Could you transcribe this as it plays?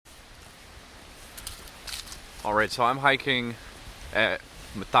Alright, so I'm hiking at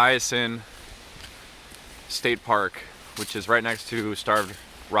Matthiessen State Park, which is right next to Starved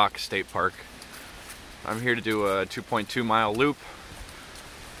Rock State Park. I'm here to do a 2.2 mile loop,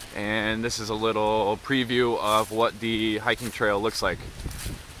 and this is a little preview of what the hiking trail looks like.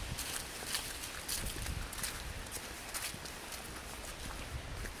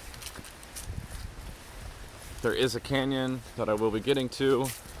 There is a canyon that I will be getting to,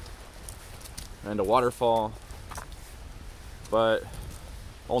 and a waterfall, but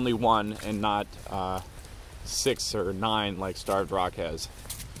only one and not 6 or 9 like Starved Rock has.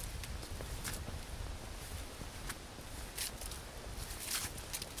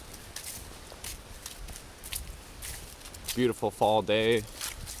 Beautiful fall day.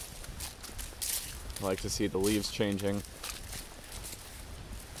 I like to see the leaves changing.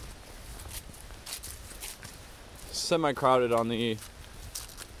 Semi-crowded on the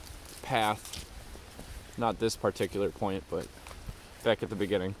path. Not this particular point, but back at the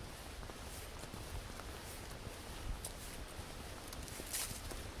beginning.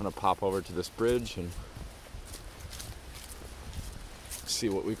 I'm gonna pop over to this bridge and see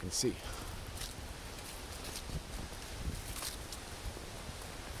what we can see.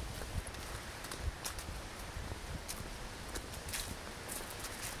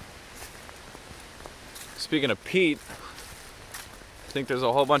 Speaking of peat, I think there's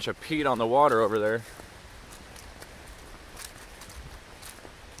a whole bunch of peat on the water over there.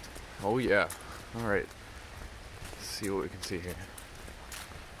 Oh yeah. All right. Let's see what we can see here.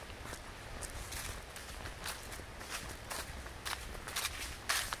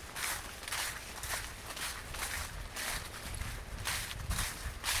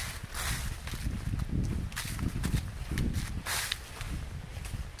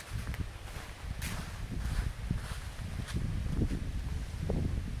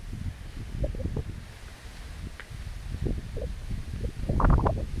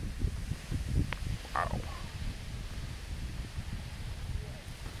 Wow.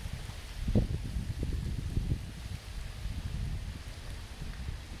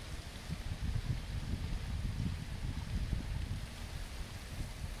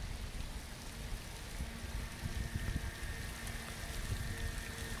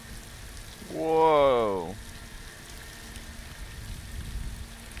 Whoa.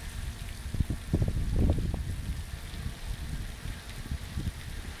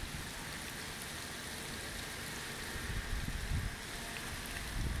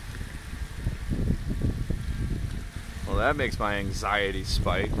 Well, that makes my anxiety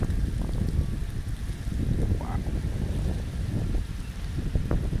spike.